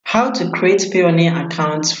How to create payoneer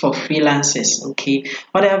accounts for freelancers. Okay,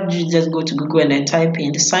 what I have to do is just go to Google and then type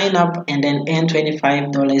in sign up and then earn $25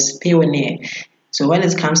 payoneer. So when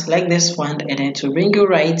it comes like this one, and then to bring you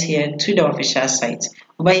right here to the official site.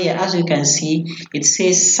 Over here, as you can see, it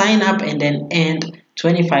says sign up and then earn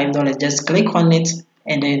 $25. Just click on it,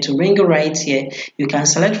 and then to bring you right here, you can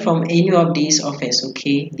select from any of these offers.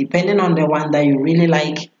 Okay, depending on the one that you really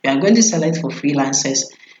like, you are going to select for freelancers.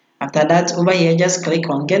 After that, over here, just click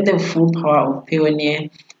on get the full power of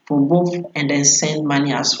payoneer for both and then send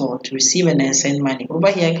money as well, to receive and then send money.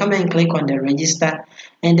 Over here, come and click on the register,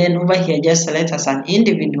 and then over here just select as an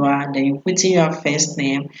individual. Then you put in your first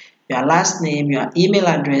name, your last name, your email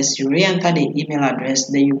address. You re-enter the email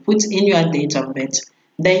address, then you put in your date of birth,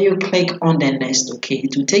 then you click on the next. Okay,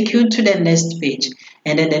 it will take you to the next page,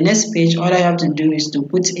 and then the next page, all I have to do is to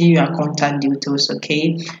put in your contact details.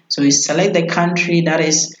 Okay, so you select the country that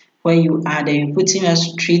is where you are, then you put in your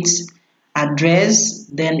street address.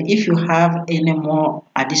 Then if you have any more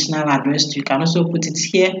additional address, you can also put it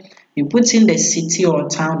here. You put in the city or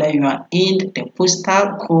town that you are in, the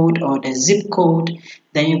postal code or the zip code,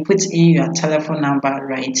 then you put in your telephone number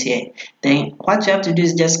right here. Then what you have to do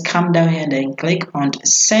is just come down here and then click on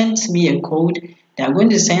send me a code. They are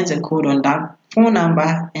going to send a code on that phone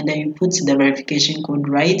number, and then you put the verification code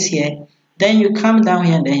right here. Then you come down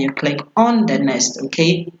here and then you click on the next.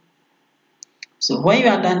 Okay, so when you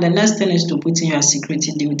are done, the next thing is to put in your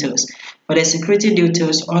security details. For the security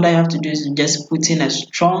details, all I have to do is just put in a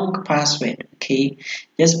strong password. Okay,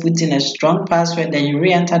 just put in a strong password, then you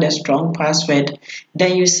re-enter the strong password.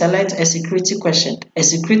 Then you select a security question. A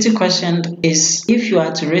security question is if you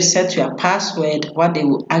are to reset your password, what they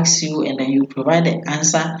will ask you, and then you provide the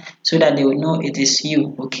answer so that they will know it is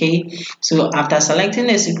you. Okay, so after selecting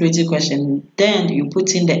the security question, then you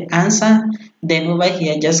put in the answer. Then over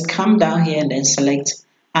here, just come down here and then select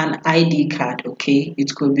an ID card. Okay,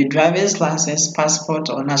 it could be driver's license,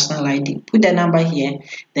 passport, or national ID. Put the number here,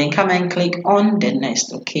 then come and click on the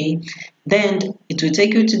next. Okay, then it will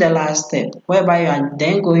take you to the last step, whereby you are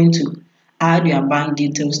then going to add your bank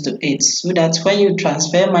details to it, so that when you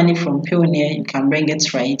transfer money from Payoneer, you can bring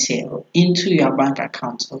it right here into your bank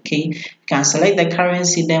account. Okay, you can select the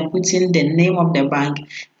currency, then put in the name of the bank,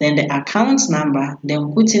 then the account number,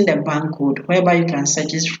 then put in the bank code, whereby you can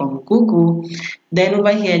search it from Google. Then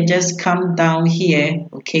over here, just come down here.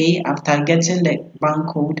 Okay, after getting the bank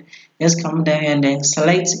code, just come down here and then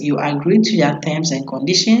select you agree to their terms and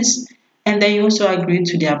conditions, and then you also agree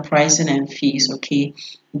to their pricing and fees. Okay,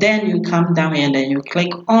 then you come down here and then you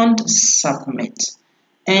click on submit,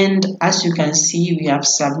 and as you can see, we have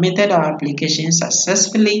submitted our application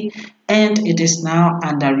successfully, and it is now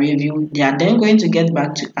under review. They are then going to get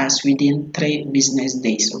back to us within 3 business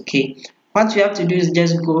days. Okay, what you have to do is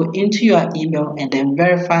just go into your email and then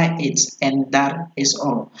verify it, and that is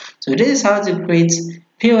all. So this is how to create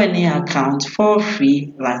Payoneer account for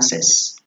freelancers.